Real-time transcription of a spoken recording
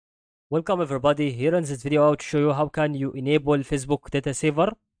Welcome everybody. Here in this video I will show you how can you enable Facebook data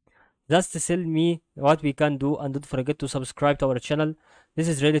saver. Just tell me what we can do, and don't forget to subscribe to our channel. This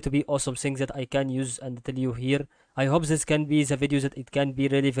is really to be awesome things that I can use and tell you here. I hope this can be the video that it can be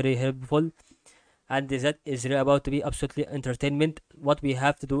really very helpful, and that is really about to be absolutely entertainment. What we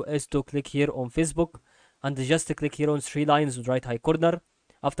have to do is to click here on Facebook and just click here on three lines on right high corner.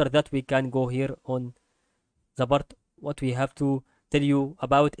 After that we can go here on the part what we have to tell you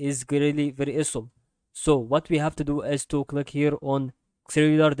about is really very awesome. So what we have to do is to click here on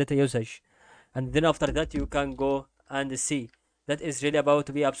cellular data usage, and then after that you can go and see that is really about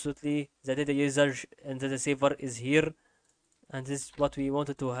to be absolutely the data usage and the saver is here, and this is what we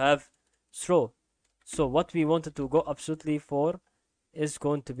wanted to have through. So what we wanted to go absolutely for is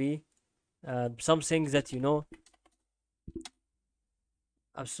going to be something that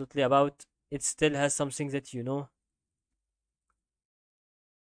absolutely about. It still has something that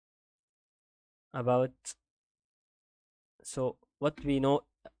about. So what we know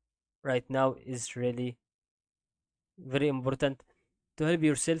right now is really very important to help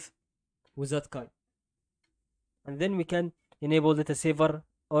yourself with that kind. And then we can enable data saver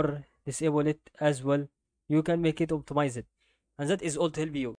or disable it as well. You can make it optimize it, and that is all to help you.